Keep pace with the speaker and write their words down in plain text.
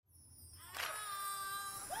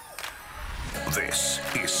This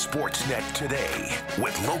is Sportsnet Today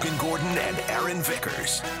with Logan Gordon and Aaron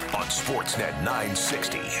Vickers on Sportsnet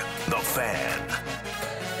 960, The Fan.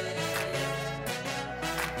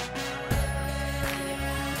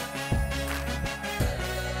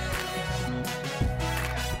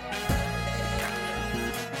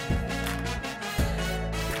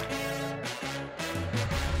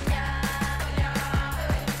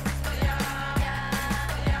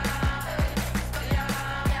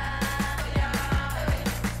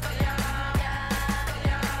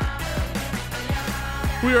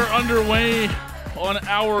 We are underway on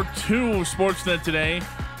hour 2 of Sportsnet Today.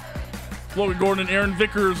 Logan Gordon and Aaron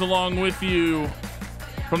Vickers along with you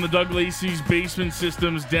from the Doug Lacey's Basement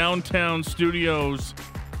Systems downtown studios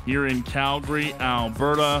here in Calgary,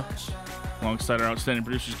 Alberta, alongside our outstanding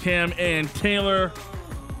producers Cam and Taylor.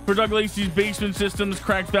 For Doug Lacey's Basement Systems,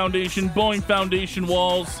 cracked foundation, bowing foundation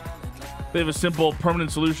walls. They have a simple,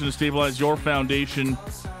 permanent solution to stabilize your foundation.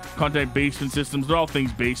 Contact Basement Systems. They're all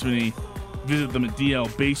things basement-y. Visit them at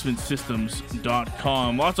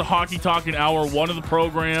dlbasementsystems.com. Lots of hockey talk in hour 1 of the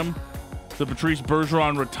program. The Patrice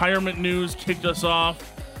Bergeron retirement news kicked us off.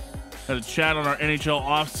 Had a chat on our NHL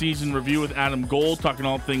offseason review with Adam Gold, talking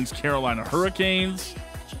all things Carolina Hurricanes.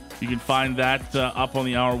 You can find that up on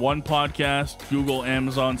the Hour 1 podcast, Google,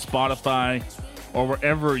 Amazon, Spotify, or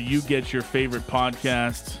wherever you get your favorite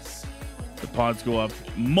podcasts. The pods go up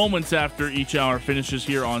moments after each hour finishes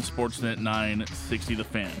here on Sportsnet 960 The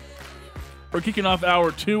Fan. We're kicking off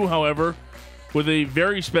hour 2, however, with a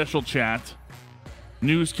very special chat.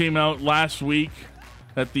 News came out last week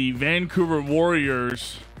that the Vancouver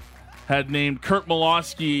Warriors had named Curt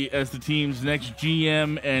Malawsky as the team's next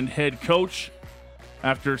GM and head coach.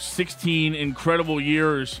 After 16 incredible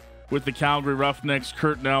years with the Calgary Roughnecks,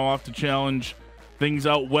 Curt now off to challenge things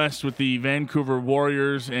out west with the Vancouver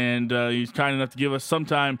Warriors, and he's kind enough to give us some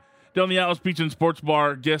time down the Atlas Beach and Sports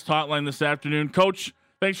Bar guest hotline this afternoon. Coach,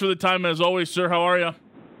 thanks for the time as always, sir. How are you?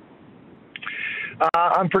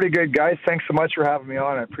 I'm pretty good, guys. Thanks so much for having me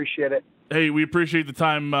on. I appreciate it. Hey, we appreciate the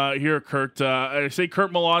time here, Curt. I say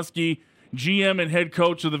Curt Malawsky, GM and head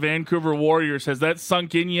coach of the Vancouver Warriors. Has that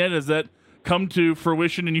sunk in yet? Has that come to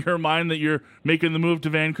fruition in your mind that you're making the move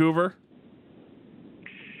to Vancouver?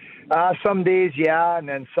 Some days, yeah, and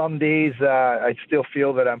then some days I still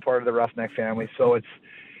feel that I'm part of the Roughneck family. So it's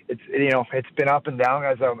been up and down,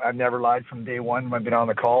 as I've never lied from day one when I've been on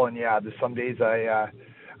the call. And yeah, there's some days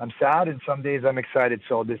I'm sad, and some days I'm excited.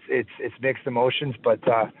 So it's mixed emotions, but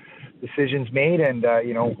decisions made, and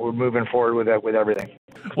we're moving forward with everything.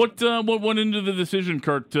 What went into the decision,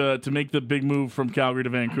 Curt, to make the big move from Calgary to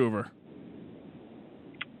Vancouver?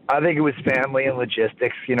 I think it was family and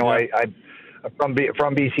logistics. I'm from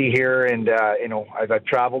BC here, and I've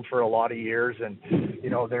traveled for a lot of years, and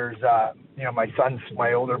there's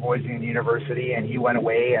my older boy's in university, and he went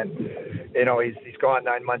away, and he's gone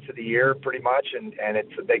 9 months of the year pretty much, and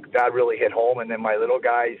it's that really hit home. And then my little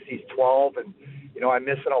guy, he's 12, and I'm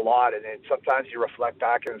missing a lot. And then sometimes you reflect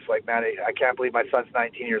back, and it's like, man, I can't believe my son's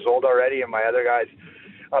 19 years old already, and my other guy's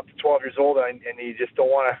up to 12 years old, and you just don't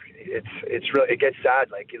want to. It's really, it gets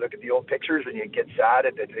sad. Like, you look at the old pictures and you get sad,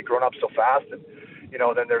 and they've grown up so fast. And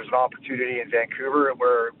then there's an opportunity in Vancouver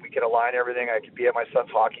where we can align everything. I could be at my son's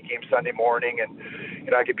hockey game Sunday morning, and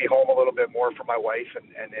I could be home a little bit more for my wife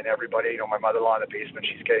and everybody. My mother-in-law in the basement,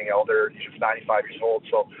 she's getting older. She's 95 years old.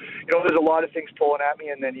 So there's a lot of things pulling at me,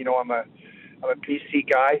 and then I'm a BC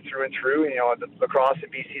guy through and through. The lacrosse in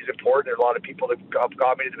BC is important. There's a lot of people that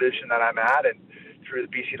got me to the position that I'm at, and through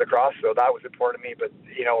the BC lacrosse, so that was important to me. But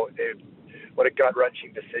what a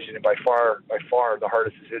gut-wrenching decision, and by far the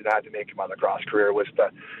hardest decision I had to make in my lacrosse career was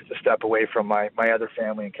to step away from my other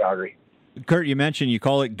family in Calgary. Curt, you mentioned you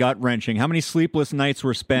call it gut-wrenching. How many sleepless nights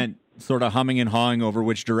were spent sort of humming and hawing over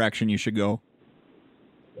which direction you should go?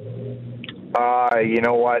 You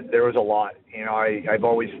know what? There was a lot. I've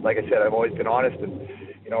always, like I said, I've always been honest, and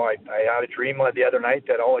I had a dream the other night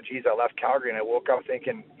that, I left Calgary, and I woke up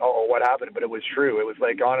thinking, what happened? But it was true. It was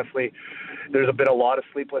like, honestly, there's been a lot of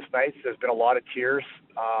sleepless nights. There's been a lot of tears.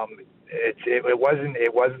 It wasn't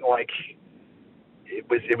like, it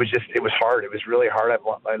was hard. It was really hard.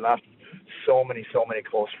 I left so many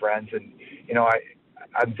close friends, and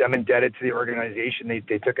I'm indebted to the organization.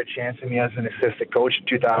 They took a chance on me as an assistant coach in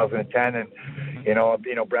 2010, and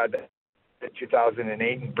Brad in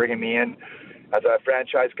 2008, and bringing me in as a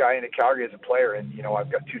franchise guy into Calgary as a player. And I've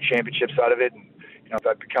got 2 championships out of it, and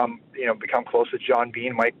I've become close to John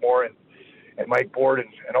Bean, Mike Moore, and Mike Board,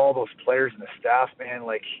 and all those players and the staff, man.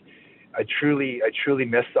 Like, I truly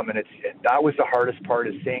miss them, and that was the hardest part,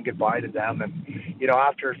 is saying goodbye to them. And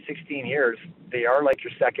after 16 years, they are like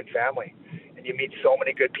your second family. and you meet so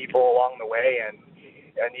many good people along the way. And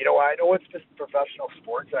I know it's just professional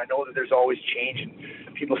sports, and I know that there's always change, and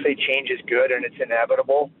people say change is good and it's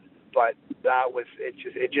inevitable, but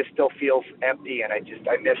it just still feels empty, and I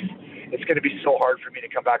miss. It's going to be so hard for me to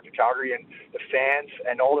come back to Calgary, and the fans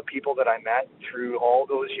and all the people that I met through all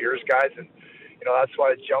those years, guys, and that's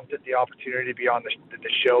why I jumped at the opportunity to be on the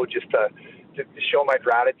show, just to show my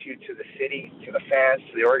gratitude to the city, to the fans,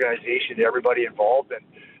 to the organization, to everybody involved, and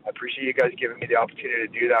I appreciate you guys giving me the opportunity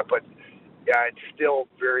to do that. But yeah, it's still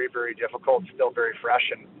very, very difficult, still very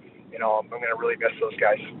fresh, and I'm going to really miss those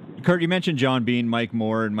guys. Curt, you mentioned John Bean, Mike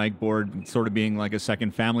Moore, and Mike Board sort of being like a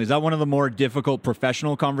second family. Is that one of the more difficult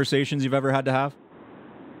professional conversations you've ever had to have?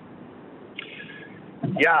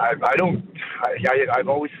 Yeah, I've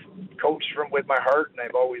always coached with my heart, and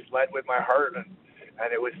I've always led with my heart, and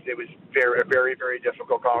it was very, very, very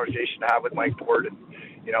difficult conversation to have with Mike Board. And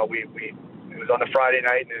it was on a Friday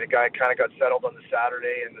night, and the guy kind of got settled on the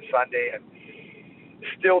Saturday and the Sunday, and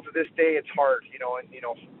still to this day it's hard,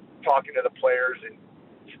 talking to the players and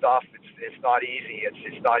stuff. It's not easy.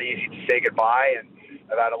 It's not easy to say goodbye, and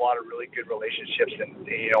I've had a lot of really good relationships, and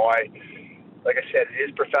like I said, it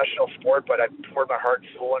is professional sport, but I've poured my heart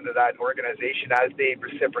and soul into that organization as they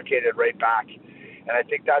reciprocated right back. And I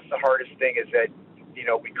think that's the hardest thing, is that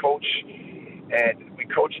we coach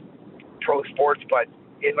pro sports, but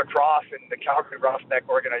in lacrosse and the Calgary Roughneck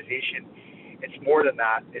organization, it's more than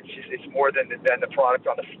that. It's more than the product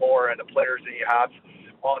on the floor and the players that you have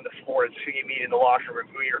on the floor. It's who you meet in the locker room,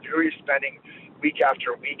 who you're spending week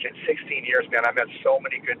after week. In 16 years, man, I met so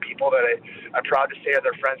many good people that I'm proud to say are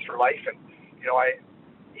their friends for life. And you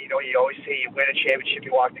always say you win a championship,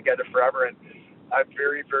 you walk together forever. And I'm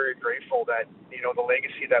very, very grateful that the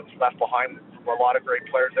legacy that was left behind were a lot of great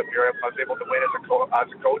players that I was able to win as a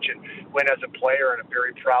coach and win as a player. And I'm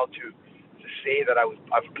very proud to say that I was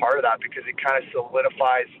a part of that, because it kind of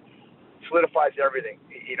solidifies everything.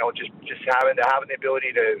 Just having the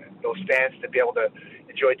ability to those fans to be able to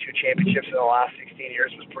enjoy 2 championships in the last 16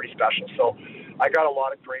 years was pretty special. So I got a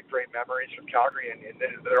lot of great memories from Calgary, and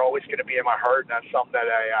they're always going to be in my heart. And that's something that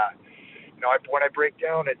when I break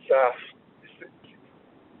down, it's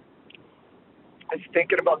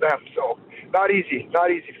thinking about them. So not easy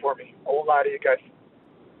for me. I won't lie to you guys.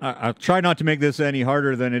 I'll try not to make this any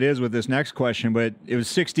harder than it is with this next question, but it was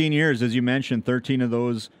 16 years, as you mentioned, 13 of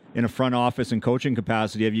those in a front office and coaching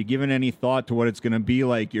capacity. Have you given any thought to what it's going to be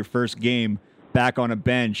like your first game back on a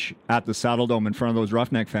bench at the Saddle Dome in front of those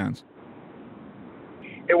Roughneck fans?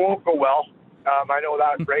 It won't go well. I know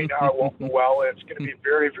that right now it won't go well. It's going to be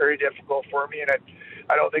very, very difficult for me, and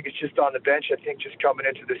I don't think it's just on the bench. I think just coming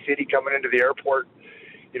into the city, coming into the airport,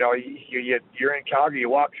 you're in Calgary, you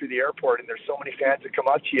walk through the airport, and there's so many fans that come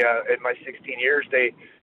up to you. In my 16 years, they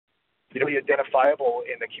identifiable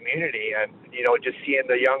in the community, and just seeing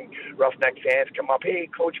the young Roughneck fans come up, hey,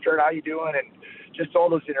 Coach Curt, how you doing? And just all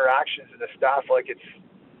those interactions and the staff, I'm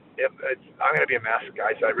going to be a mess,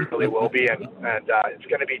 guys. I really will be, and it's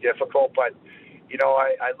going to be difficult. But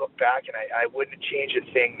I look back, and I wouldn't change a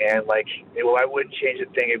thing, man. I wouldn't change a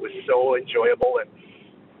thing. It was so enjoyable, and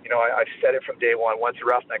I've said it from day one. Once a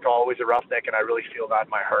Roughneck, always a Roughneck, and I really feel that in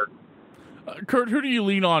my heart. Curt, who do you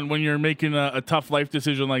lean on when you're making a tough life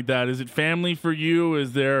decision like that? Is it family for you?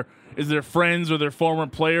 Is there friends or their former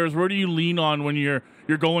players? Where do you lean on when you're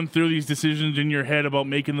going through these decisions in your head about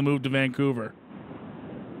making the move to Vancouver?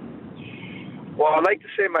 Well, I like to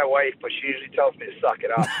say my wife, but she usually tells me to suck it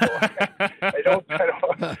up. So I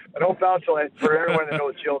don't bounce on it. For everyone that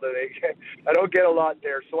knows Jill, I don't get a lot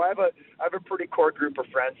there. So I have a pretty core group of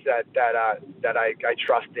friends that I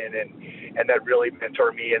trust in and that really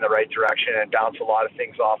mentor me in the right direction and bounce a lot of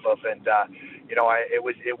things off of. And it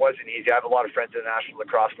wasn't easy. I have a lot of friends in the National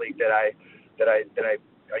Lacrosse League that I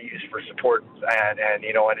use for support and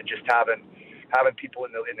just having people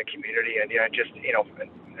in the community and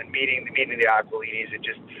meeting the Aquilinis, and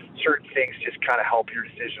just certain things just kind of help your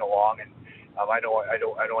decision along. And I don't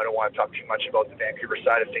want to talk too much about the Vancouver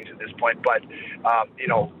side of things at this point, but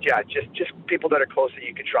just people that are close that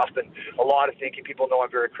you can trust, and a lot of thinking. People know I'm a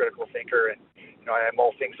very critical thinker, and I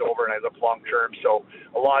mull things over and I look long term. So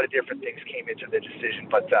a lot of different things came into the decision,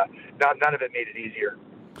 but none of it made it easier.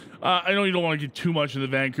 I know you don't want to get too much of the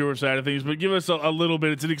Vancouver side of things, but give us a little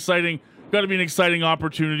bit. It's got to be an exciting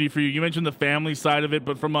opportunity for you. You mentioned the family side of it,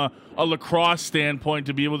 but from a lacrosse standpoint,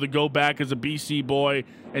 to be able to go back as a BC boy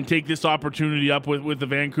and take this opportunity up with the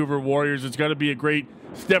Vancouver Warriors, it's got to be a great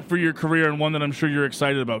step for your career, and one that I'm sure you're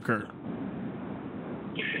excited about, Curt.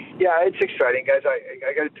 Yeah, it's exciting, guys.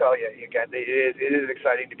 I got to tell you again, it is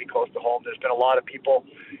exciting to be close to home. There's been a lot of people,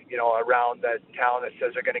 around the town that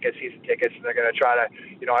says they're going to get season tickets and they're going to try to,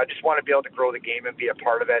 I just want to be able to grow the game and be a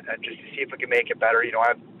part of it and just to see if we can make it better.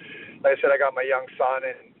 Like I said, I got my young son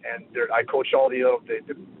and I coach all the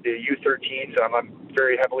U13s, and I'm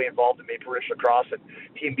very heavily involved in Maple Ridge Lacrosse and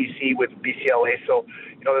Team BC with BCLA. So,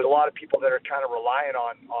 there's a lot of people that are kind of relying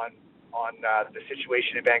on the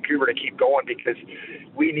situation in Vancouver to keep going, because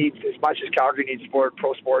we need, as much as Calgary needs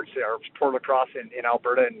pro sports or pro lacrosse in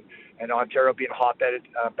Alberta and Ontario being hotbed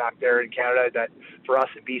back there in Canada, that for us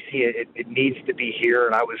in BC it needs to be here.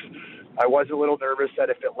 And I was a little nervous that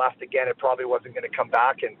if it left again, it probably wasn't going to come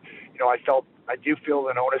back. And I do feel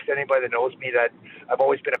an onus to anybody that knows me that I've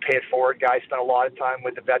always been a pay it forward guy. Spent a lot of time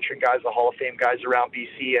with the veteran guys, the Hall of Fame guys around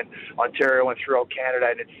BC and Ontario and throughout Canada,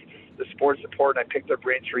 and the sport's important. I picked their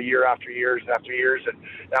brains for year after years after years, and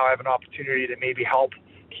now I have an opportunity to maybe help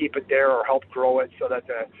keep it there or help grow it so that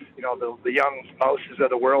the young mouses of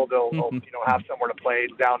the world will have somewhere to play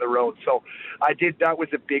down the road. So that was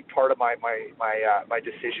a big part of my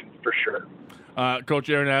decision for sure. Coach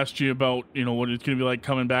Aaron asked you about what it's going to be like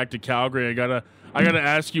coming back to Calgary. I gotta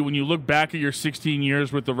ask you, when you look back at your 16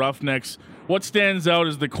 years with the Roughnecks, what stands out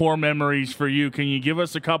as the core memories for you? Can you give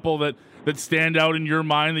us a couple that stand out in your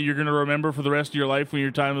mind that you're going to remember for the rest of your life when your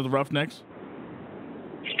time with the Roughnecks?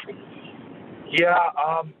 Yeah,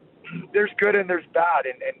 there's good and there's bad,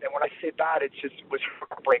 and when I say bad, it just was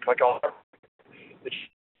heartbreak. Like all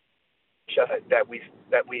that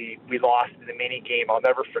we lost in the mini game, I'll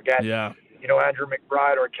never forget. Yeah. Andrew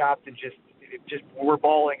McBride, our captain, just we're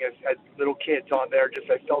bawling as little kids on there.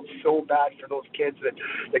 I felt so bad for those kids, that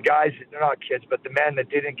the guys, they're not kids, but the men that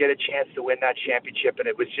didn't get a chance to win that championship. And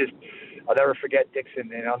it was just, I'll never forget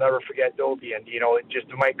Dixon, and I'll never forget Dobie, and just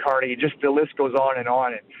Mike Carney. Just the list goes on, and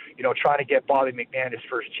trying to get Bobby McMahon his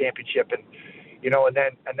first championship, and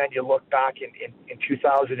and then you look back in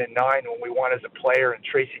 2009 when we won as a player, and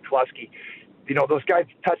Tracy Kluski. Those guys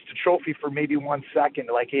touched the trophy for maybe 1 second.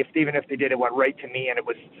 Like even if they did, it went right to me, and it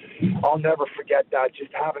was. I'll never forget that.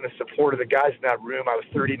 Just having the support of the guys in that room. I was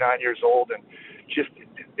 39 years old, and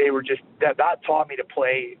they were just that taught me to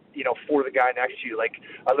play. For the guy next to you. Like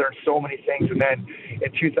I learned so many things, and then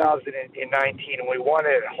in 2019, when we won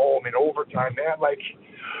it at home in overtime, man,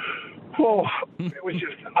 it was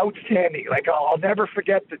just outstanding. Like I'll never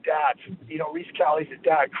forget the dads. Reese Callie's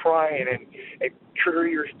dad crying, and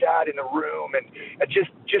Courier's dad in the room, and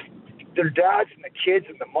just their dads and the kids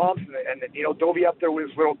and the moms and Dobie up there with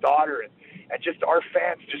his little daughter, and just our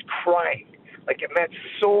fans just crying. Like it meant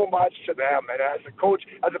so much to them. And as a coach,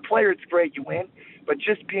 as a player, it's great you win, but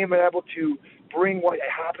just being able to bring what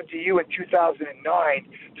happened to you in 2009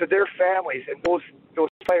 to their families and those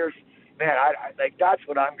players. Man, I like that's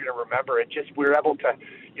what I'm going to remember. And just we were able to,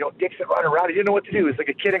 Dixon running around. He didn't know what to do. It was like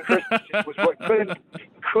a kid in Christmas. Just was what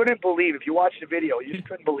couldn't believe. If you watch the video, you just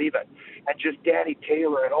couldn't believe it. And just Danny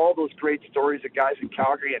Taylor and all those great stories of guys in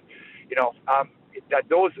Calgary, and that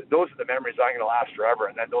those are the memories I'm going to last forever.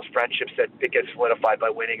 And then those friendships that get solidified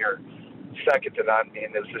by winning are second to none.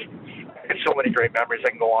 And there's so many great memories.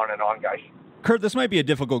 I can go on and on, guys. Curt, this might be a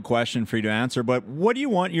difficult question for you to answer, but what do you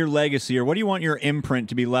want your legacy or what do you want your imprint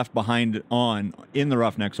to be left behind in the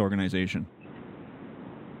Roughnecks organization?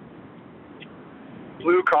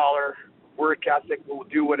 Blue collar, work ethic. We'll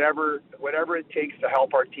do whatever it takes to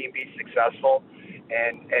help our team be successful.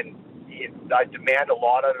 And I demand a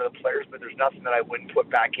lot out of the players, but there's nothing that I wouldn't put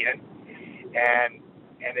back in. And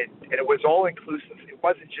it was all inclusive. It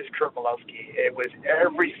wasn't just Curt Malawsky. It was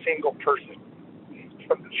every single person,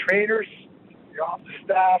 from the trainers, the office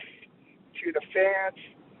staff, to the fans.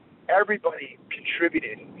 Everybody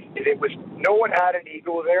contributed. And it was, no one had an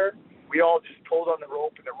ego there. We all just pulled on the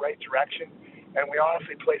rope in the right direction. And we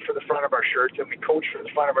honestly played for the front of our shirts, and we coached for the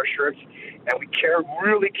front of our shirts, and we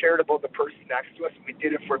really cared about the person next to us, and we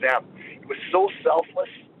did it for them. It was so selfless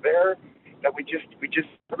there that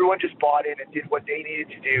everyone just bought in and did what they needed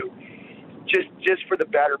to do, just for the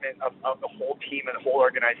betterment of the whole team and the whole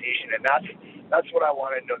organization. And that's what I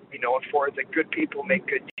want to be known for, is that good people make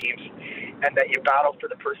good teams, and that you battled for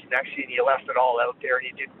the person next to you, and you left it all out there, and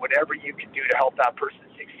you did whatever you could do to help that person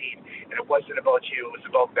succeed. And it wasn't about you, it was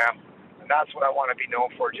about them. And that's what I want to be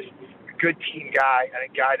known for, just a good team guy, and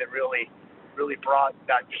a guy that really brought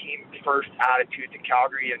that team first attitude to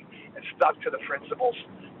Calgary and stuck to the principles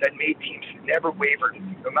that made teams never wavered.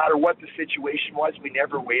 No matter what the situation was, we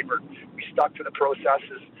never wavered. We stuck to the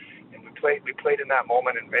processes, and we played in that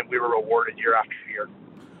moment, and we were rewarded year after year.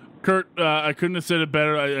 Curt, I couldn't have said it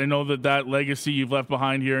better. I know that legacy you've left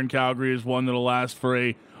behind here in Calgary is one that'll last for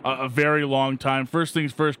a very long time. First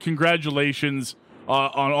things first, congratulations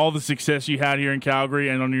on all the success you had here in Calgary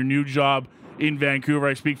and on your new job in Vancouver.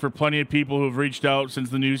 I speak for plenty of people who have reached out since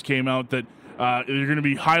the news came out that you're going to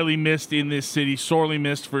be highly missed in this city, sorely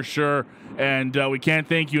missed for sure. And we can't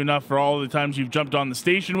thank you enough for all the times you've jumped on the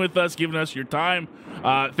station with us, given us your time.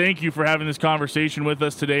 Thank you for having this conversation with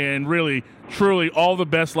us today, and really, truly, all the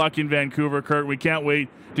best luck in Vancouver, Curt. We can't wait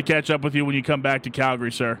to catch up with you when you come back to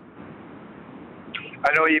Calgary, sir.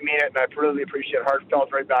 I know you mean it, and I really appreciate it.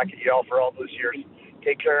 Heartfelt right back at you all for all those years.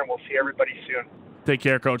 Take care, and we'll see everybody soon. Take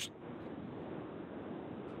care, Coach.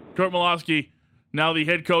 Curt Malawsky, now the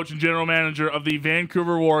head coach and general manager of the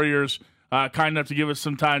Vancouver Warriors, kind enough to give us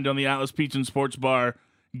some time down the Atlas Pizza and Sports Bar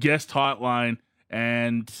guest hotline.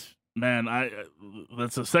 And, man,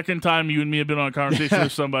 that's the second time you and me have been on a conversation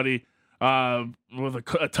with somebody with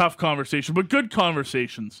a tough conversation, but good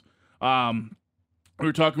conversations. We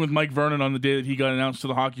were talking with Mike Vernon on the day that he got announced to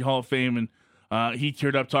the Hockey Hall of Fame, and he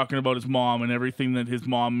teared up talking about his mom and everything that his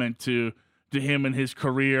mom meant to him and his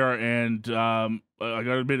career. And I got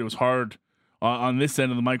to admit, it was hard on this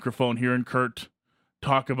end of the microphone hearing Curt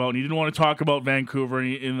talk about, and he didn't want to talk about Vancouver,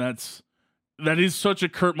 and that is such a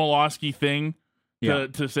Curt Malawsky thing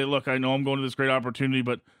to say, look, I know I'm going to this great opportunity,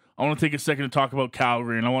 but I want to take a second to talk about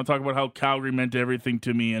Calgary, and I want to talk about how Calgary meant everything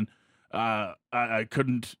to me. And I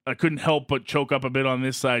couldn't help but choke up a bit on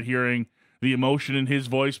this side hearing the emotion in his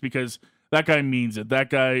voice, because that guy means it. That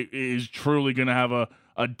guy is truly going to have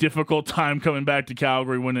a difficult time coming back to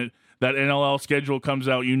Calgary when that NLL schedule comes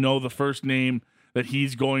out. You know, the first name that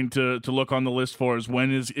he's going to look on the list for is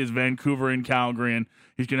when is Vancouver in Calgary, and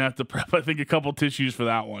he's going to have to prep, I think, a couple tissues for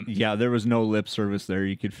that one. Yeah, there was no lip service there.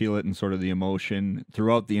 You could feel it in sort of the emotion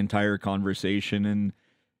throughout the entire conversation, and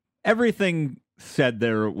everything said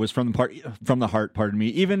there was from the heart. Pardon me.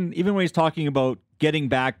 Even when he's talking about getting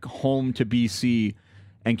back home to BC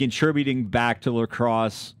and contributing back to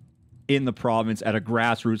lacrosse in the province at a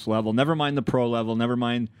grassroots level. Never mind the pro level. Never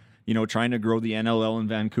mind, trying to grow the NLL in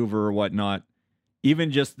Vancouver or whatnot.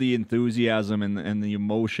 Even just the enthusiasm and the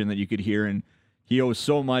emotion that you could hear, and he owes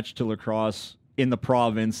so much to lacrosse in the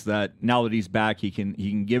province that now that he's back, he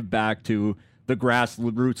can give back to the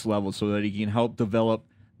grassroots level so that he can help develop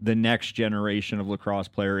the next generation of lacrosse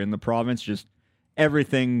player in the province. Just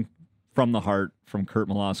everything from the heart from Curt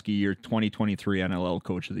Malawsky, your 2023 NLL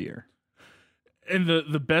Coach of the Year. And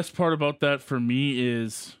the best part about that for me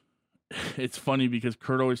is it's funny because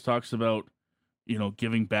Curt always talks about,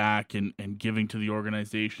 giving back and giving to the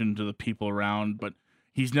organization, to the people around, but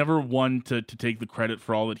he's never one to take the credit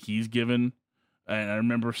for all that he's given. And I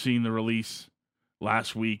remember seeing the release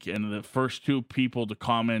last week, and the first two people to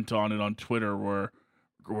comment on it on Twitter were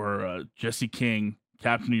Jesse King,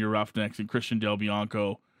 captain of your Roughnecks, and Christian Del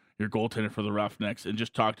Bianco, your goaltender for the Roughnecks, and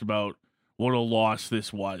just talked about what a loss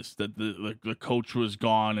this was, that the coach was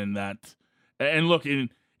gone, and look,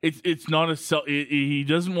 it's not he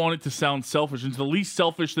doesn't want it to sound selfish. It's the least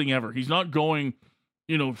selfish thing ever. He's not going,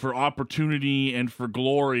 for opportunity and for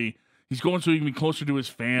glory. He's going so he can be closer to his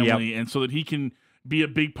family, and so that he can be a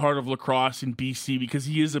big part of lacrosse in BC, because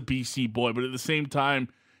he is a BC boy. But at the same time,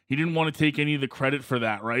 he didn't want to take any of the credit for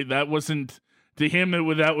that, right? That wasn't, to him,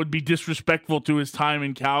 that would be disrespectful to his time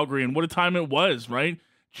in Calgary, and what a time it was, right?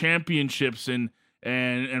 Championships and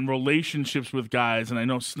relationships with guys, and I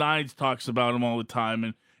know Snides talks about him all the time,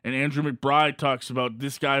 and Andrew McBride talks about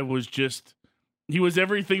this guy was he was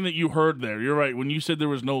everything that you heard there. You're right. When you said there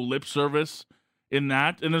was no lip service in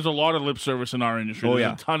that, and there's a lot of lip service in our industry.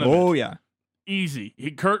 There's a ton of it. Oh, yeah. Easy.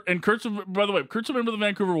 Curt's, by the way, Curt's a member of the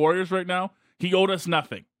Vancouver Warriors right now. He owed us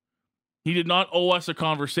nothing. He did not owe us a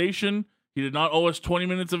conversation. He did not owe us 20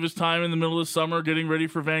 minutes of his time in the middle of the summer getting ready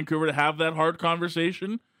for Vancouver to have that hard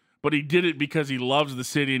conversation. But he did it because he loves the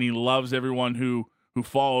city and he loves everyone who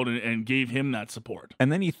followed and gave him that support.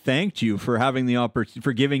 And then he thanked you for having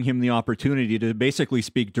for giving him the opportunity to basically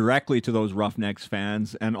speak directly to those Roughnecks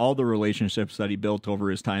fans and all the relationships that he built over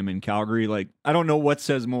his time in Calgary. Like, I don't know what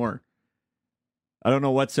says more. About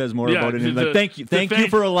it. Thank you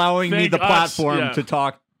for allowing me the platform to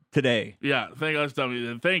talk today. Yeah, thank us, Dummy.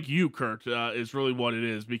 And thank you, Curt, is really what it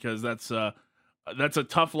is, because that's a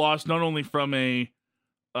tough loss, not only from a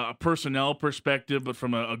personnel perspective, but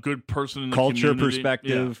from a good person in the culture community.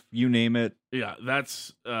 Perspective, you name it. Yeah,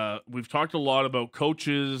 that's we've talked a lot about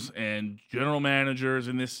coaches and general managers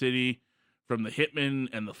in this city, from the Hitmen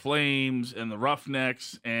and the Flames and the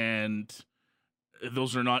Roughnecks, and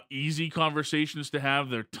those are not easy conversations to have.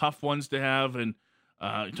 They're tough ones to have, and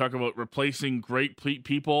you talk about replacing great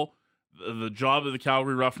people. The job that the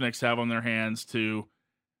Calgary Roughnecks have on their hands to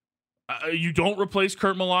you don't replace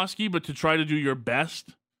Curt Malawsky, but to try to do your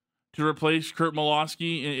best to replace Curt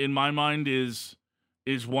Malawsky, in my mind, is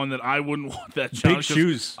is one that I wouldn't want that challenge. Big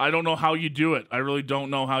shoes. I don't know how you do it. I really don't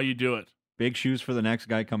know how you do it. Big shoes for the next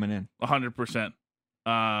guy coming in. 100%.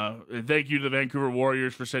 Thank you to the Vancouver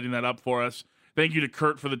Warriors for setting that up for us. Thank you to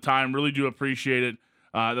Curt for the time. Really do appreciate it.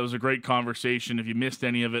 That was a great conversation. If you missed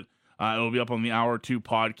any of it, it'll be up on the Hour 2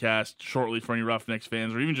 podcast shortly for any Roughnecks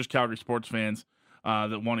fans or even just Calgary sports fans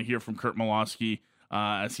that want to hear from Curt Malawsky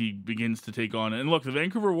as he begins to take on it. And look, the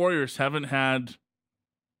Vancouver Warriors haven't had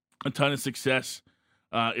a ton of success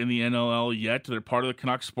in the NLL yet. They're part of the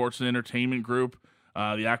Canucks Sports and Entertainment Group.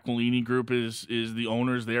 The Aquilini Group is the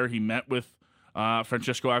owners there. He met with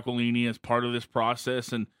Francesco Aquilini as part of this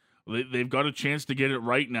process, and they've got a chance to get it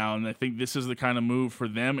right now. And I think this is the kind of move for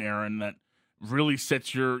them, Aaron, that really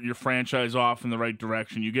sets your franchise off in the right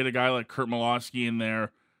direction. You get a guy like Curt Malawsky in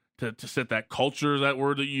there to set that culture, that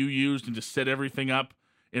word that you used, and to set everything up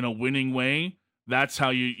in a winning way. That's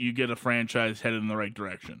how you get a franchise headed in the right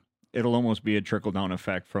direction. It'll almost be a trickle-down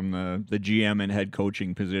effect from the GM and head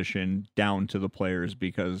coaching position down to the players,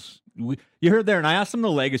 because you heard there, and I asked him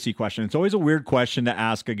the legacy question. It's always a weird question to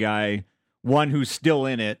ask a guy, one, who's still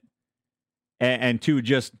in it, and two,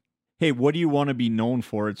 just, hey, what do you want to be known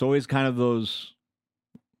for? It's always kind of those,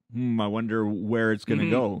 I wonder where it's going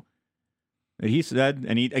to go. He said,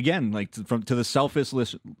 and he, again, like to the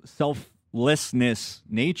selflessness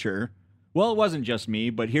nature, well, it wasn't just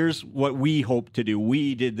me, but here's what we hope to do.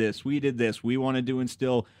 We did this. We want to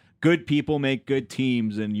instill good people make good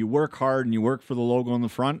teams, and you work hard and you work for the logo on the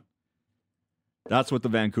front. That's what the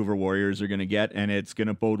Vancouver Warriors are going to get, and it's going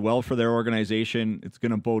to bode well for their organization. It's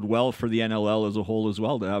going to bode well for the NLL as a whole as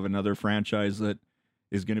well, to have another franchise that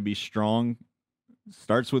is going to be strong.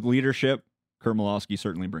 Starts with leadership. Curt Malawsky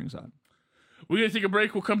certainly brings that. We're going to take a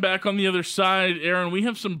break. We'll come back on the other side. Aaron, we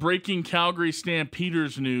have some breaking Calgary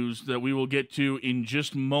Stampeders news that we will get to in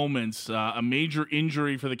just moments. A major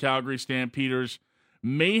injury for the Calgary Stampeders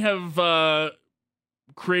may have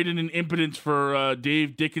created an impetus for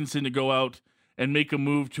Dave Dickinson to go out and make a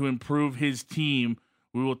move to improve his team.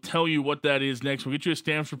 We will tell you what that is next. We'll get you a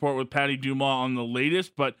Stamps report with Patty Dumas on the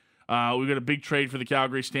latest, but we've got a big trade for the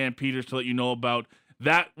Calgary Stampeders to let you know about.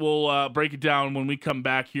 That will break it down when we come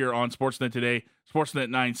back here on Sportsnet Today, Sportsnet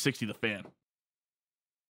 960, The Fan.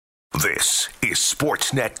 This is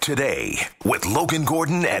Sportsnet Today with Logan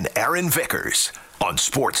Gordon and Aaron Vickers on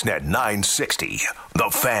Sportsnet 960, The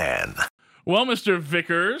Fan. Well, Mr.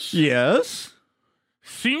 Vickers. Yes?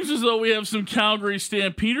 Seems as though we have some Calgary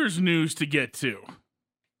Stampeders news to get to.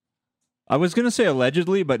 I was going to say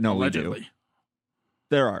allegedly, but no, allegedly. We do.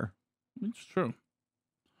 There are. It's true.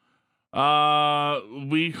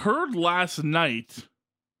 We heard last night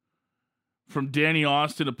from Danny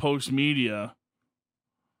Austin of Post Media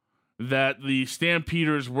that the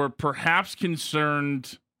Stampeders were perhaps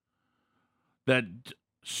concerned that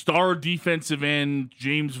star defensive end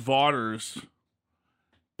James Vaughters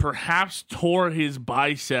perhaps tore his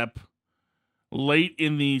bicep late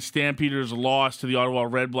in the Stampeders' loss to the Ottawa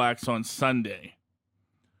Redblacks on Sunday.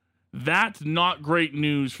 That's not great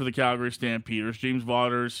news for the Calgary Stampeders. James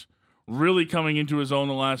Vaughters really coming into his own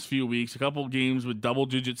the last few weeks. A couple of games with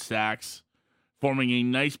double-digit sacks, forming a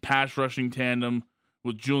nice pass-rushing tandem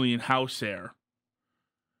with Julian Househair.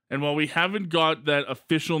 And while we haven't got that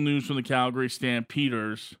official news from the Calgary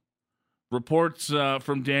Stampeders, reports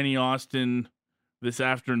from Danny Austin this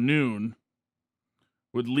afternoon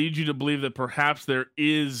would lead you to believe that perhaps there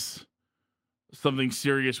is something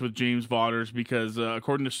serious with James Vaughters, because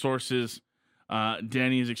according to sources,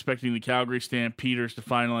 Danny is expecting the Calgary Stampeders to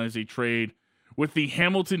finalize a trade with the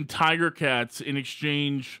Hamilton Tiger Cats in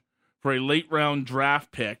exchange for a late-round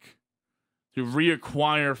draft pick to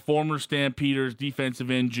reacquire former Stampeders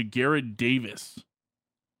defensive end Jagarrett Davis.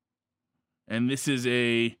 And this is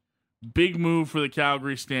a big move for the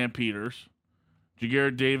Calgary Stampeders.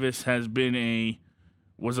 Jagarrett Davis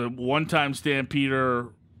was a one-time Stampeder,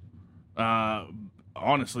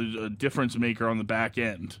 honestly, a difference maker on the back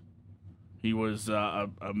end. He was a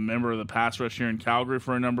member of the pass rush here in Calgary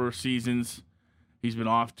for a number of seasons. He's been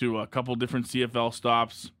off to a couple different CFL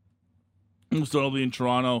stops, most notably in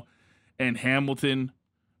Toronto and Hamilton,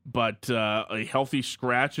 but a healthy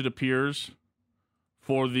scratch, it appears,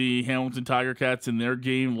 for the Hamilton Tiger Cats in their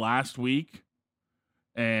game last week,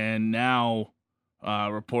 and now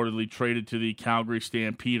reportedly traded to the Calgary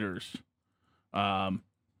Stampeders.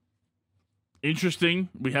 Interesting.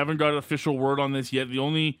 We haven't got an official word on this yet. The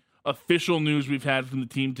only official news we've had from the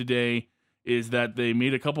team today is that they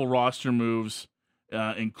made a couple roster moves,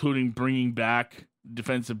 including bringing back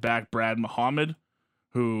defensive back Brad Muhammad,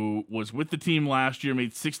 who was with the team last year,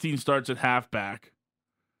 made 16 starts at halfback,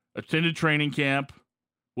 attended training camp,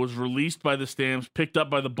 was released by the Stamps, picked up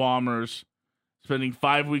by the Bombers, spending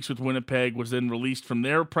 5 weeks with Winnipeg, was then released from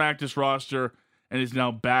their practice roster and is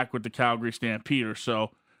now back with the Calgary Stampeders.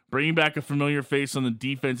 So bringing back a familiar face on the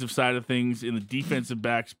defensive side of things in the defensive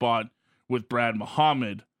back spot with Brad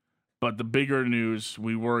Muhammad. But the bigger news,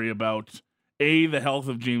 we worry about A, the health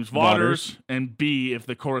of James Vaughters, and B, if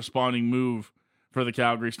the corresponding move for the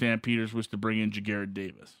Calgary Stampeders was to bring in Jagarrett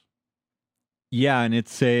Davis. Yeah,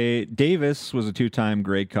 and Davis was a 2-time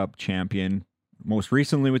Grey Cup champion, most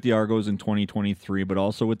recently with the Argos in 2023, but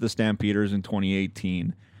also with the Stampeders in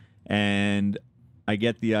 2018. And I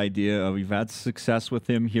get the idea of, you've had success with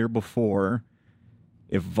him here before.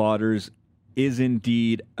 If Vaughters is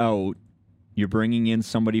indeed out, you're bringing in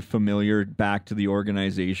somebody familiar back to the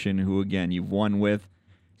organization who, again, you've won with.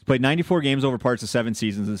 He's played 94 games over parts of 7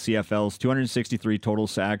 seasons in the CFLs, 263 total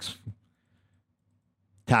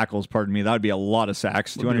tackles, pardon me. That would be a lot of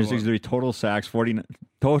sacks. 263 total sacks, 40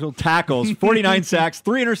 total tackles, 49 sacks,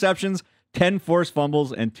 3 interceptions, 10 forced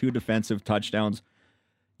fumbles, and 2 defensive touchdowns.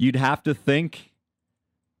 You'd have to think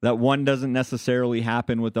that one doesn't necessarily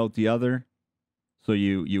happen without the other. So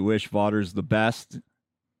you wish Vaughters the best.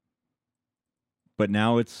 But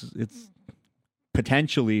now it's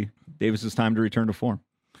potentially Davis's time to return to form.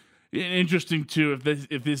 Interesting, too,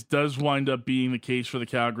 if this does wind up being the case for the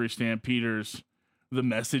Calgary Stampeders, the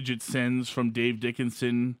message it sends from Dave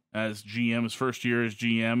Dickinson as GM, his first year as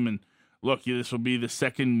GM, and look, this will be the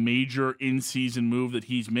second major in-season move that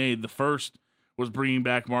he's made. The first was bringing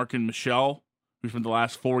back Markin Michel, who spent the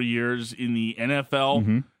last 4 years in the NFL.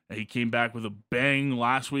 Mm-hmm. He came back with a bang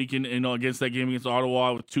last week against that game against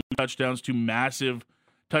Ottawa with 2 touchdowns, 2 massive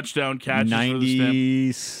touchdown catches.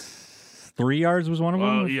 93 yards was one of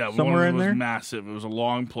them? Yeah, somewhere in there? It was massive. It was a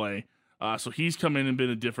long play. So he's come in and been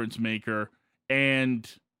a difference maker. And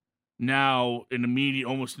now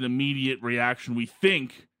almost an immediate reaction, we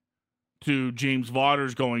think, to James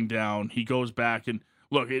Vaughters going down. He goes back and,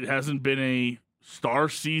 look, it hasn't been a star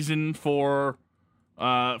season for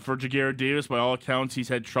Jagarrett Davis. By all accounts, he's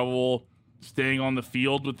had trouble staying on the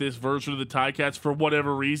field with this version of the Ticats for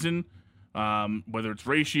whatever reason, whether it's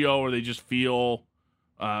ratio or they just feel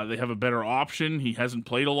they have a better option. He hasn't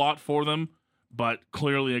played a lot for them, but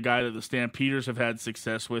clearly a guy that the Stampeders have had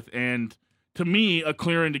success with, and to me, a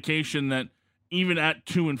clear indication that even at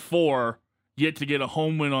 2-4, yet to get a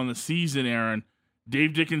home win on the season, Aaron,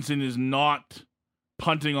 Dave Dickinson is not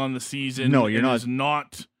punting on the season. No, you're not. Is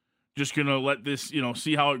not just going to let this,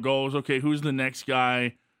 see how it goes. Okay, who's the next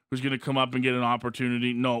guy who's going to come up and get an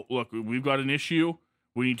opportunity? No, look, we've got an issue.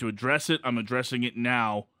 We need to address it. I'm addressing it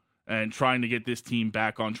now and trying to get this team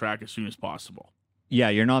back on track as soon as possible. Yeah,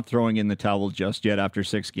 you're not throwing in the towel just yet after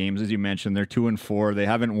 6 games. As you mentioned, they're 2-4. They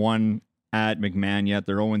haven't won at McMahon yet.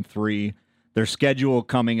 They're 0-3. Their schedule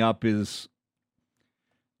coming up is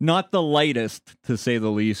not the lightest, to say the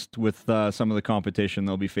least, with some of the competition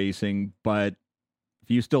they'll be facing, but if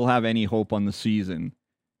you still have any hope on the season,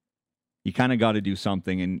 you kind of got to do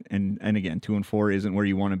something. And again, 2-4 isn't where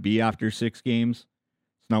you want to be after 6 games.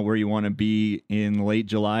 It's not where you want to be in late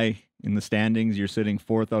July in the standings. You're sitting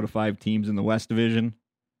 4th out of 5 teams in the West Division.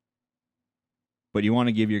 But you want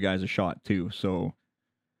to give your guys a shot too. So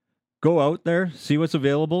go out there, see what's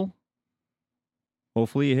available.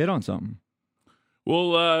 Hopefully you hit on something.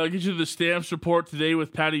 We'll get you the Stamps report today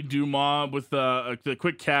with Patty Dumas with a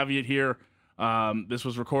quick caveat here. This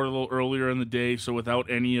was recorded a little earlier in the day, so without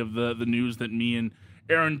any of the news that me and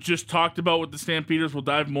Aaron just talked about with the Stampeders, we'll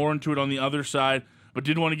dive more into it on the other side, but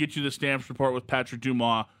did want to get you the Stamps report with Patrick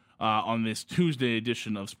Dumas on this Tuesday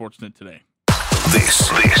edition of Sportsnet Today.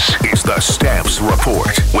 This is the Stamps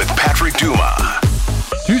report with Patrick Dumas.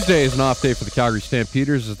 Tuesday is an off day for the Calgary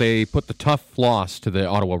Stampeders as they put the tough loss to the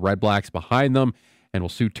Ottawa Redblacks behind them and will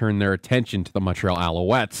soon turn their attention to the Montreal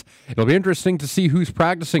Alouettes. It'll be interesting to see who's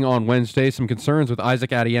practicing on Wednesday. Some concerns with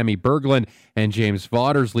Isaac Adeyemi-Berglund and James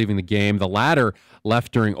Vaughters leaving the game. The latter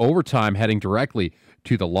left during overtime, heading directly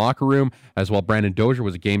to the locker room, as well Brandon Dozier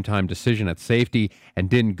was a game-time decision at safety and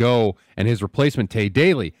didn't go, and his replacement, Tay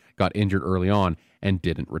Daly, got injured early on and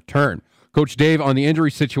didn't return. Coach Dave on the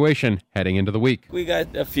injury situation heading into the week. We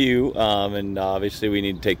got a few, and obviously we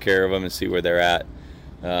need to take care of them and see where they're at.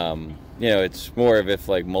 It's more of if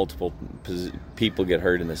like multiple people get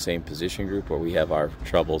hurt in the same position group where we have our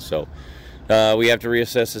trouble. So we have to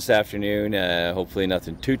reassess this afternoon. Hopefully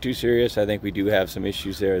nothing too serious. I think we do have some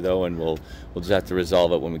issues there though, and we'll just have to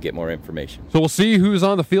resolve it when we get more information. So we'll see who's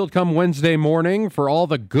on the field come Wednesday morning. For all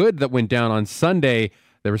the good that went down on Sunday,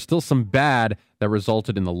 there was still some bad that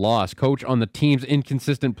resulted in the loss. Coach on the team's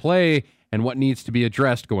inconsistent play and what needs to be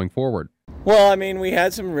addressed going forward. Well, I mean, we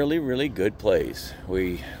had some really, really good plays.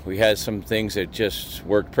 We had some things that just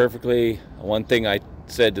worked perfectly. One thing I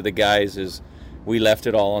said to the guys is we left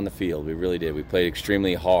it all on the field. We really did. We played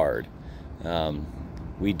extremely hard.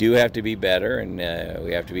 We do have to be better, and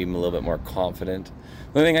we have to be a little bit more confident.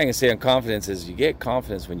 The only thing I can say on confidence is you get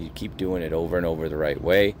confidence when you keep doing it over and over the right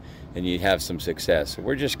way, and you have some success.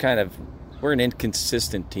 We're just we're an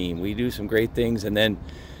inconsistent team. We do some great things, and then,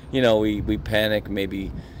 we panic,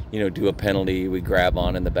 maybe, do a penalty, we grab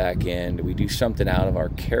on in the back end, we do something out of our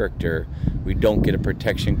character, we don't get a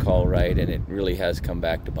protection call right, and it really has come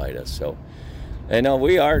back to bite us. So,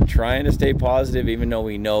 we are trying to stay positive, even though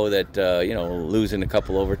we know that, losing a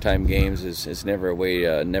couple overtime games is never a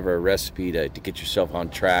way, never a recipe to get yourself on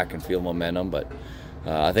track and feel momentum. But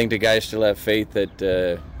I think the guys still have faith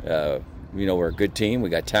that, we're a good team, we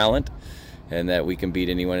got talent, and that we can beat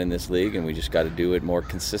anyone in this league, and we just got to do it more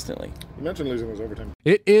consistently. You mentioned losing those overtime.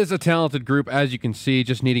 It is a talented group, as you can see,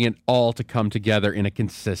 just needing it all to come together in a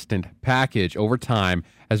consistent package. Overtime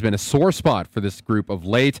has been a sore spot for this group of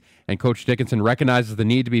late, and Coach Dickinson recognizes the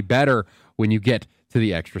need to be better when you get to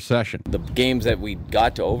the extra session. The games that we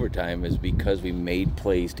got to overtime is because we made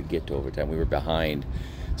plays to get to overtime. We were behind.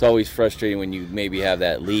 It's always frustrating when you maybe have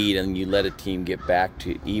that lead and you let a team get back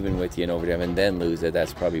to even with you in overtime and then lose it.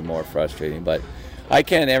 That's probably more frustrating. But I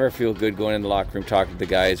can't ever feel good going in the locker room, talking to the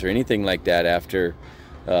guys or anything like that after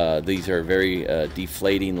these are very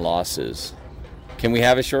deflating losses. Can we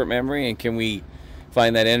have a short memory, and can we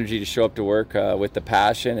find that energy to show up to work with the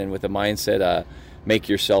passion and with the mindset, make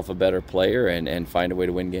yourself a better player and find a way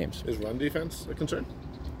to win games? Is run defense a concern?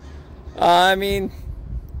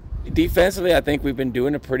 Defensively, I think we've been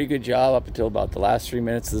doing a pretty good job up until about the last 3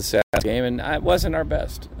 minutes of the second game, and it wasn't our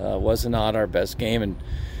best. Was not our best game, and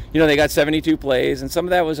they got 72 plays, and some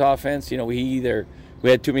of that was offense. We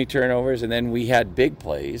had too many turnovers, and then we had big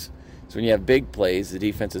plays. So when you have big plays, the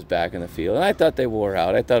defense is back in the field, and I thought they wore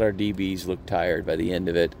out. I thought our DBs looked tired by the end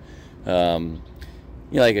of it.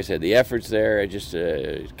 Like I said, the effort's there. Just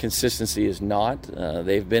consistency is not.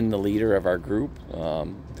 They've been the leader of our group.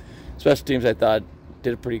 Special teams, I thought,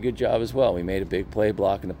 did a pretty good job as well. We made a big play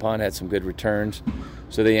blocking the punt, had some good returns.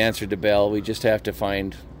 So they answered the bell. We just have to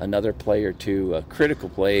find another play or two, a critical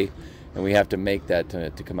play, and we have to make that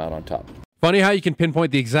to come out on top. Funny how you can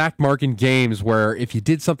pinpoint the exact mark in games where if you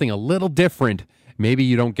did something a little different, maybe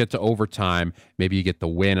you don't get to overtime, maybe you get the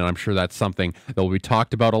win, and I'm sure that's something that will be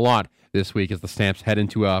talked about a lot this week as the Stamps head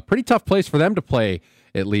into a pretty tough place for them to play,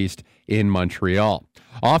 at least in Montreal.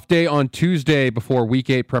 Off day on Tuesday before Week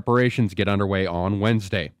 8 preparations get underway on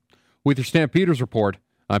Wednesday. With your Stampeders report,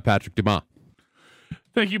 I'm Patrick Dumas.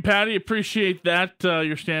 Thank you, Patty. Appreciate that.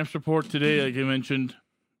 Your Stamps report today, like I mentioned,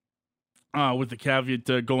 with the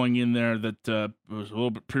caveat going in there that it was a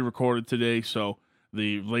little bit pre-recorded today. So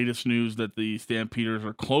the latest news that the Stampeders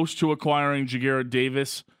are close to acquiring Jagera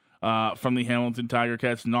Davis from the Hamilton Tiger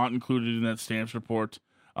Cats, not included in that Stamps report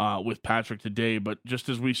with Patrick today. But just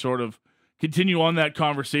as we sort of continue on that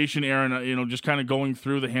conversation, Aaron, just kind of going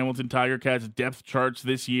through the Hamilton Tiger Cats depth charts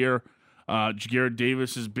this year, Jagera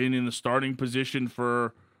Davis has been in the starting position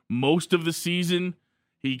for most of the season.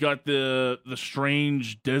 He got the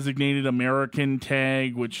strange designated American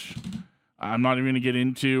tag, which I'm not even going to get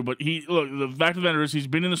into. But the fact of the matter is he's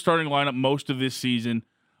been in the starting lineup most of this season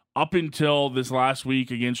up until this last week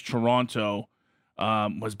against Toronto.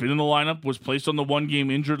 Has been in the lineup, was placed on the one-game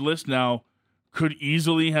injured list. Now, could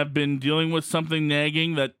easily have been dealing with something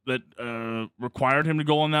nagging that required him to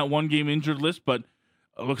go on that one-game injured list, but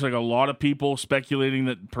it looks like a lot of people speculating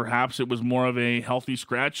that perhaps it was more of a healthy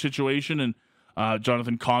scratch situation, and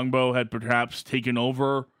Jonathan Kongbo had perhaps taken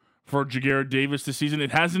over for Jagera Davis this season.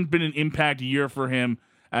 It hasn't been an impact year for him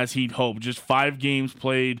as he'd hoped. Just 5 games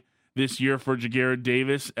played this year for Jagera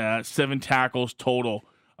Davis, 7 tackles total.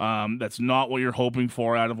 That's not what you're hoping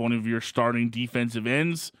for out of one of your starting defensive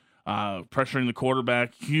ends. Pressuring the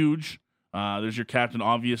quarterback, huge. There's your Captain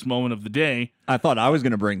Obvious moment of the day. I thought I was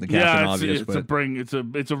going to bring the Captain Obvious,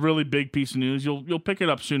 it's a really big piece of news. You'll pick it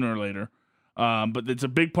up sooner or later, but it's a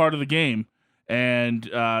big part of the game. And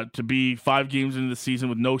to be 5 games into the season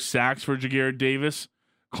with no sacks for Jagera Davis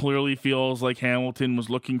clearly feels like Hamilton was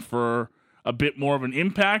looking for a bit more of an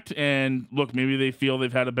impact. And look, maybe they feel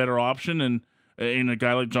they've had a better option and in a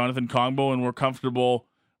guy like Jonathan Kongbo, and we're comfortable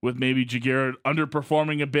with maybe Jagera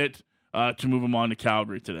underperforming a bit to move him on to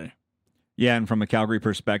Calgary today. Yeah, and from a Calgary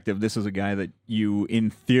perspective, this is a guy that you, in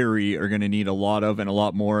theory, are going to need a lot of and a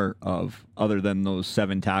lot more of other than those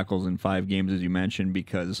 7 tackles in 5 games, as you mentioned,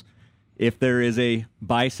 because if there is a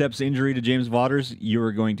biceps injury to James Vaughters, you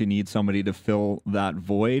are going to need somebody to fill that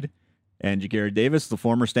void. And Jagera Davis, the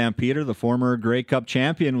former Stampeder, the former Grey Cup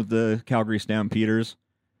champion with the Calgary Stampeders,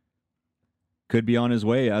 could be on his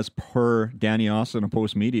way, as per Danny Austin of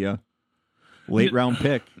Post Media. late round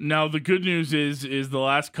pick. Now, the good news is the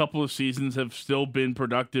last couple of seasons have still been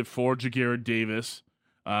productive for Jagarrett Davis.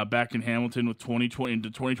 Back in Hamilton with 2020 into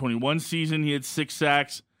 2021 season, he had 6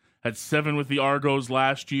 sacks, had 7 with the Argos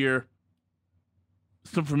last year.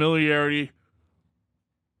 Some familiarity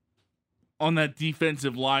on that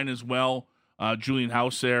defensive line as well. Julian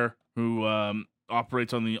Hauser, who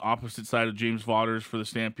operates on the opposite side of James Vaughters for the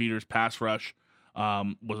Stampeders pass rush,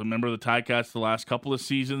 was a member of the Ticats the last couple of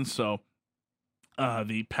seasons. So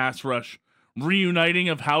the pass rush reuniting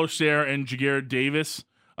of Hauser and Jagarrett Davis,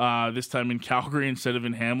 this time in Calgary instead of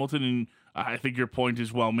in Hamilton. And I think your point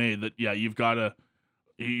is well made that, yeah,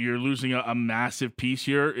 you're losing a massive piece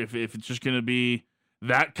here. If it's just going to be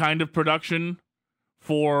that kind of production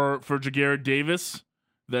for Jagarrett Davis,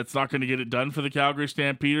 that's not going to get it done for the Calgary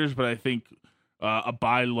Stampeders. But I think a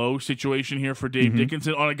buy low situation here for Dave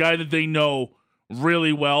Dickinson on a guy that they know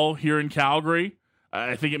really well here in Calgary.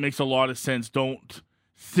 I think it makes a lot of sense. Don't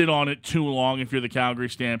sit on it too long if you're the Calgary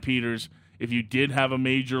Stampeders. If you did have a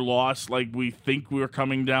major loss like we think we're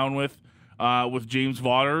coming down with James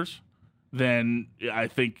Vaughters, then I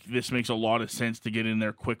think this makes a lot of sense to get in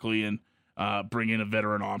there quickly and bring in a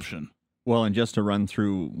veteran option. Well, and just to run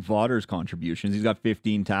through Vaughters' contributions, he's got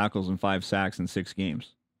 15 tackles and 5 sacks in 6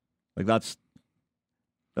 games. Like that's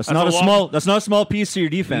not a small piece of your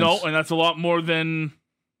defense. No, and that's a lot more than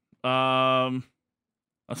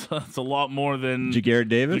that's a lot more than Jagarrett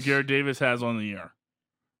Davis. Jagarrett Davis has on the year.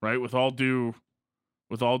 Right, with all due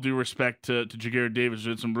respect to Jagarrett Davis,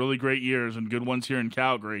 had some really great years and good ones here in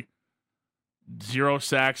Calgary. 0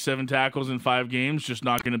 sacks, 7 tackles in 5 games, just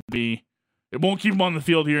not going to be. It won't keep him on the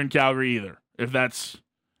field here in Calgary either. If it's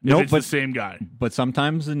the same guy. But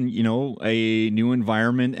sometimes, in a new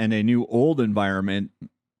environment and a new old environment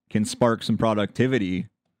can spark some productivity.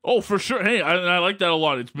 Oh, for sure. Hey, I like that a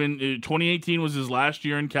lot. It's been 2018 was his last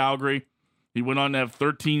year in Calgary. He went on to have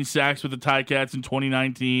 13 sacks with the Ticats in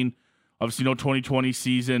 2019. Obviously, no 2020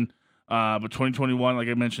 season. But 2021, like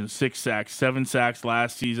I mentioned, 6 sacks, 7 sacks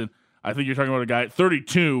last season. I think you're talking about a guy at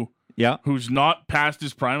 32 who's not past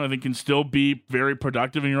his prime. I think can still be very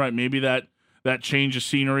productive. And you're right, maybe that change of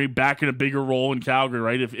scenery, back in a bigger role in Calgary,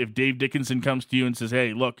 right? If Dave Dickinson comes to you and says,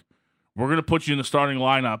 hey, look, we're going to put you in the starting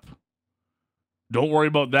lineup. Don't worry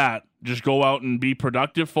about that. Just go out and be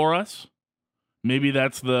productive for us. Maybe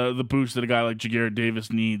that's the boost that a guy like Jagarrett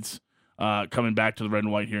Davis needs coming back to the red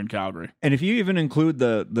and white here in Calgary. And if you even include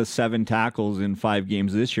the 7 tackles in 5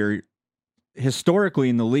 games this year, historically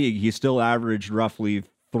in the league, he still averaged roughly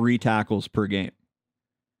 3 tackles per game.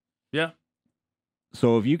 Yeah.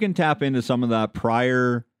 So if you can tap into some of that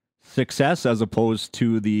prior success as opposed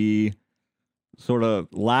to the sort of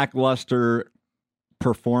lackluster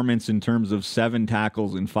performance in terms of 7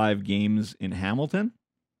 tackles in 5 games in Hamilton,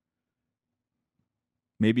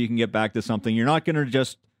 maybe you can get back to something. You're not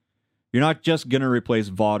just going to replace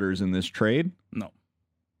Vaughters in this trade. No.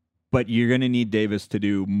 But you're going to need Davis to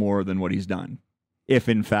do more than what he's done, if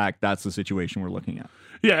in fact that's the situation we're looking at.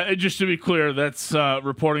 Yeah, just to be clear, that's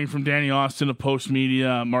reporting from Danny Austin of Post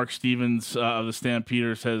Media. Mark Stevens of the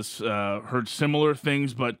Stampeders has heard similar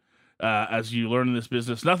things, but as you learn in this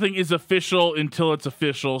business, nothing is official until it's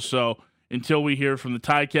official. So until we hear from the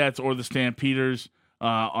Ticats or the Stampeders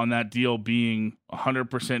on that deal being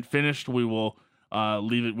 100% finished, we will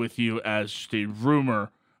leave it with you as just a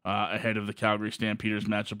rumor ahead of the Calgary Stampeders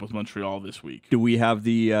matchup with Montreal this week. Do we have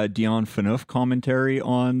the Dion Phaneuf commentary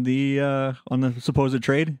on the supposed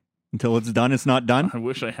trade? Until it's done, it's not done? I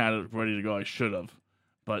wish I had it ready to go. I should have.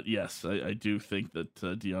 But yes, I do think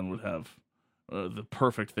that Dion would have the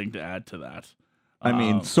perfect thing to add to that. I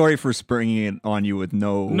mean, sorry for springing it on you with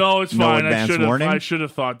no it's fine. Advance warning. I should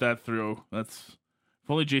have thought that through. If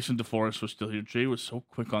only Jason DeForest was still here. Jay was so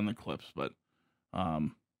quick on the clips, but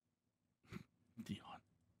Dion.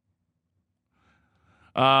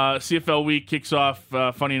 CFL week kicks off,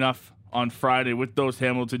 funny enough, on Friday with those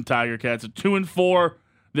Hamilton Tiger Cats at 2-4.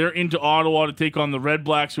 They're into Ottawa to take on the Red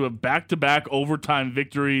Blacks, who have back-to-back overtime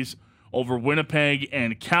victories over Winnipeg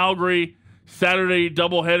and Calgary. Saturday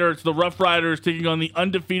doubleheader, it's the Rough Riders taking on the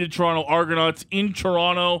undefeated Toronto Argonauts in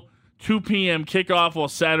Toronto. 2 p.m. kickoff, while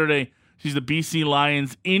Saturday sees the BC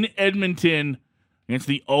Lions in Edmonton against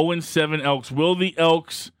the 0-7 Elks. Will the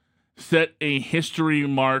Elks set a history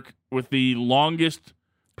mark with the longest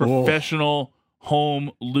professional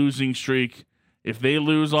home losing streak? If they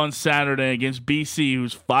lose on Saturday against BC,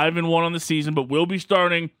 who's 5-1 on the season, but will be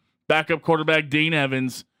starting backup quarterback Dane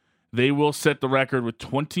Evans, they will set the record with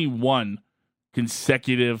 21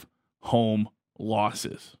 consecutive home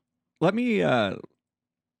losses. Let me, I'll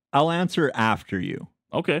answer after you.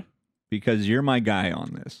 Okay. Because you're my guy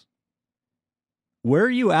on this. Where are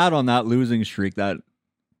you at on that losing streak, that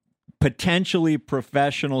potentially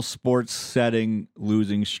professional sports setting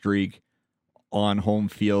losing streak on home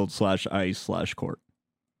field /ice/court?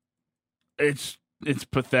 It's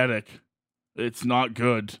pathetic. It's not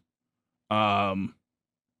good.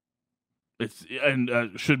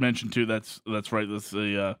 Should mention too, that's right. That's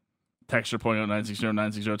the texter pointing out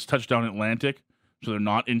 960-960. It's Touchdown Atlantic, so they're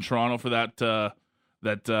not in Toronto for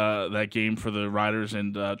that game for the Riders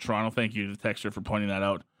and Toronto. Thank you to the texter for pointing that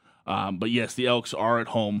out. But yes, the Elks are at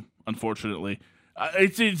home. Unfortunately,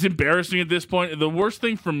 it's embarrassing at this point. The worst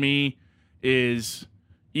thing for me is,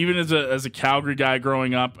 even as a Calgary guy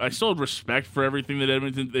growing up, I still had respect for everything that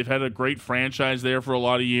Edmonton. They've had a great franchise there for a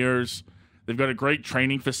lot of years. They've got a great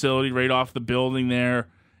training facility right off the building there.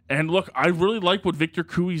 And look, I really like what Victor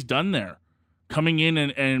Cooey's done there, coming in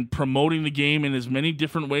and promoting the game in as many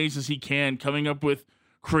different ways as he can, coming up with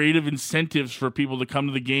creative incentives for people to come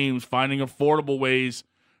to the games, finding affordable ways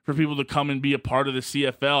for people to come and be a part of the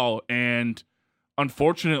CFL. And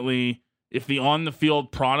unfortunately, if the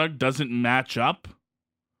on-the-field product doesn't match up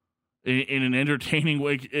in an entertaining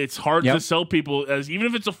way, it's hard to sell people, as even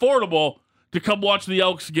if it's affordable, to come watch the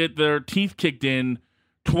Elks get their teeth kicked in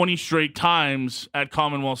 20 straight times at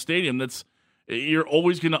Commonwealth Stadium. You're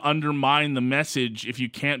always going to undermine the message if you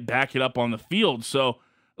can't back it up on the field. So,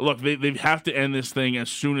 look, they have to end this thing as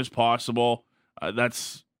soon as possible.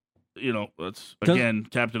 That's again,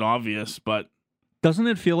 Captain Obvious, but doesn't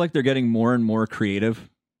it feel like they're getting more and more creative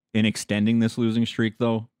in extending this losing streak,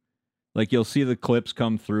 though? Like, you'll see the clips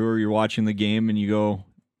come through, or you're watching the game and you go,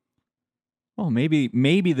 oh,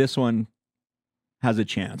 maybe this one has a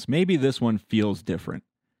chance. Maybe this one feels different.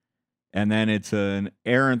 And then it's an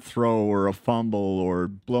errant throw or a fumble or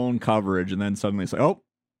blown coverage, and then suddenly it's like, oh,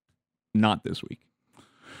 not this week.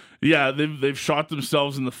 Yeah, they've shot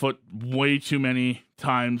themselves in the foot way too many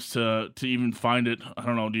times to even find it. I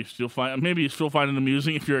don't know. Do you still find? Maybe you still find it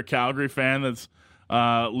amusing if you're a Calgary fan that's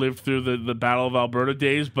lived through the Battle of Alberta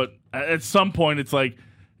days. But at some point, it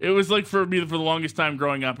was like for me for the longest time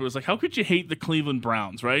growing up. It was like, how could you hate the Cleveland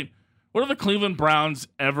Browns, right? What have the Cleveland Browns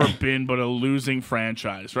ever been but a losing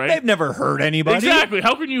franchise, right? They've never hurt anybody. Exactly.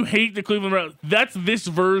 How can you hate the Cleveland Browns? That's this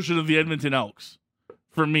version of the Edmonton Elks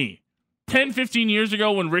for me. 10, 15 years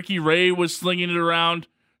ago when Ricky Ray was slinging it around,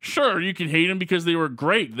 sure, you can hate them because they were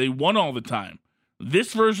great. They won all the time.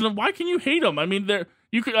 This version of, why can you hate them? I mean,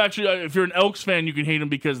 you could actually, if you're an Elks fan, you can hate them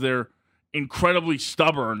because they're incredibly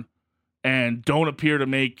stubborn and don't appear to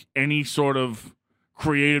make any sort of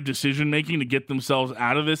creative decision-making to get themselves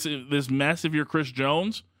out of this mess if you're Chris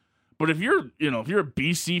Jones. But if you're a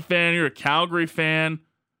BC fan, you're a Calgary fan,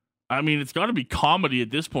 I mean, it's got to be comedy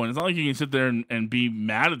at this point. It's not like you can sit there and be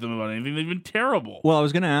mad at them about anything. They've been terrible. Well, I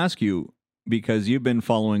was going to ask you, because you've been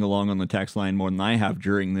following along on the text line more than I have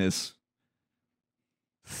during this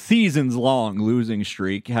seasons-long losing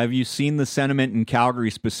streak. Have you seen the sentiment in Calgary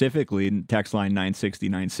specifically, in text line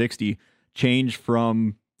 960-960, change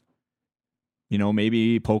from,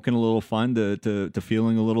 maybe poking a little fun to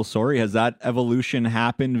feeling a little sorry? Has that evolution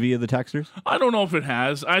happened via the texters? I don't know if it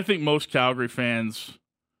has. I think most Calgary fans...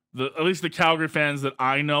 at least the Calgary fans that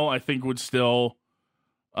I know, I think would still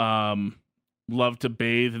love to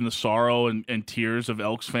bathe in the sorrow and tears of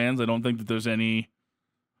Elks fans. I don't think that there's any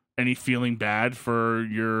feeling bad for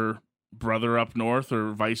your brother up north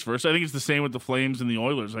or vice versa. I think it's the same with the Flames and the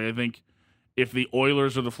Oilers. I think if the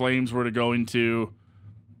Oilers or the Flames were to go into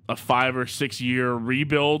a 5 or 6 year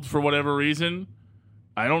rebuild for whatever reason,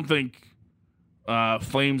 I don't think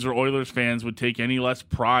Flames or Oilers fans would take any less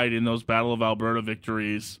pride in those Battle of Alberta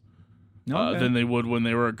victories than they would when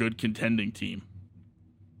they were a good contending team.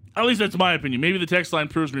 At least that's my opinion. Maybe the text line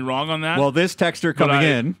proves me wrong on that. Well, this texter coming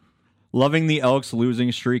in, loving the Elks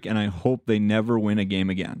losing streak, and I hope they never win a game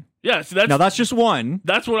again. Yeah, so that's just one.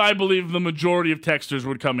 That's what I believe the majority of texters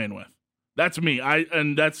would come in with. That's me.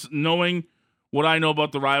 And that's knowing what I know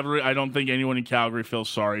about the rivalry. I don't think anyone in Calgary feels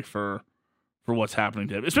sorry for what's happening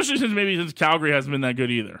to him, especially since Calgary hasn't been that good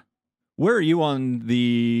either. Where are you on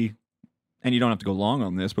the, and you don't have to go long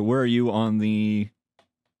on this, but where are you on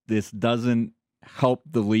this doesn't help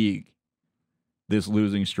the league, this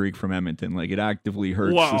losing streak from Edmonton? Like, it actively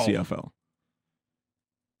hurts the CFL.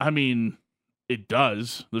 I mean, it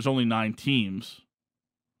does. There's only 9 teams.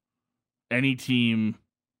 Any team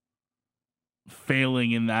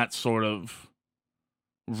failing in that sort of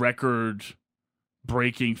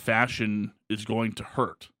record-breaking fashion is going to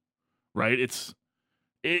hurt, right? It's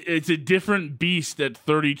a different beast at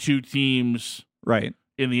 32 teams, right?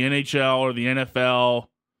 In the NHL or the NFL.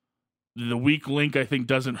 The weak link, I think,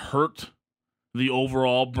 doesn't hurt the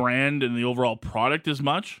overall brand and the overall product as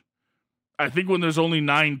much. I think when there's only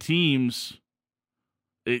 9 teams,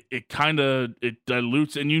 it kind of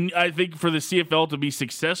dilutes. And I think for the CFL to be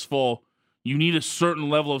successful, you need a certain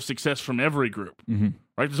level of success from every group. Mm-hmm.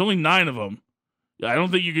 Right? There's only 9 of them. I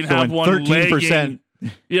don't think you can So have one 13%. lagging.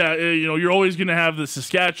 Yeah, you're always going to have the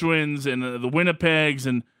Saskatchewans and the Winnipegs,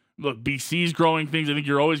 and look, BC's growing things. I think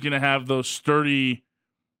you're always going to have those sturdy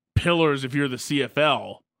pillars if you're the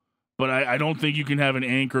CFL, but I don't think you can have an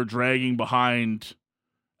anchor dragging behind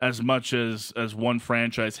as much as one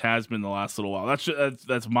franchise has been the last little while.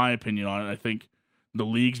 That's my opinion on it. I think the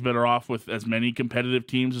league's better off with as many competitive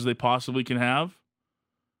teams as they possibly can have,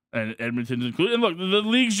 and Edmonton's included. And look, the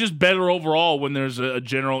league's just better overall when there's a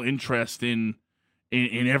general interest in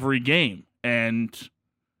every game. And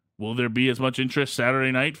will there be as much interest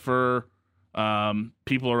Saturday night for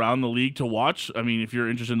people around the league to watch? I mean, if you're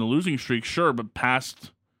interested in the losing streak, sure, but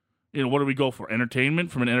past, what do we go for?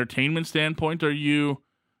 Entertainment? From an entertainment standpoint, do you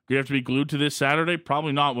have to be glued to this Saturday?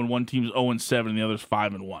 Probably not when one team's 0-7 and the other's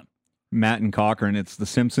 5-1. Matt and Cochran, it's the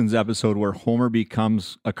Simpsons episode where Homer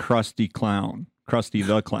becomes a Krusty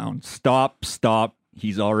the Clown. Stop,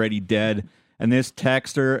 he's already dead. And this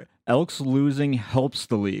texter, Elks losing helps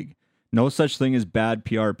the league. No such thing as bad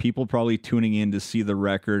PR. People probably tuning in to see the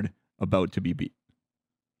record about to be beat.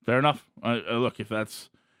 Fair enough. Look, if that's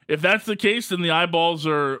the case, then the eyeballs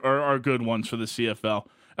are good ones for the CFL.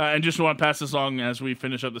 And just want to pass this along as we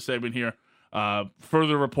finish up the segment here.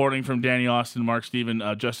 Further reporting from Danny Austin, Mark Steven,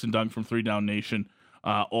 Justin Dung from 3 Down Nation,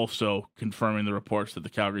 also confirming the reports that the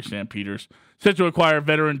Calgary Stampeders set to acquire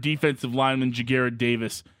veteran defensive lineman Jagarrett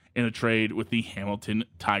Davis in a trade with the Hamilton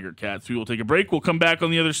Tiger Cats. We will take a break. We'll come back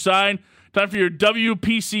on the other side. Time for your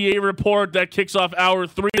WPCA report. That kicks off hour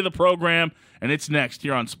 3 of the program, and it's next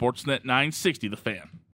here on Sportsnet 960, The Fan.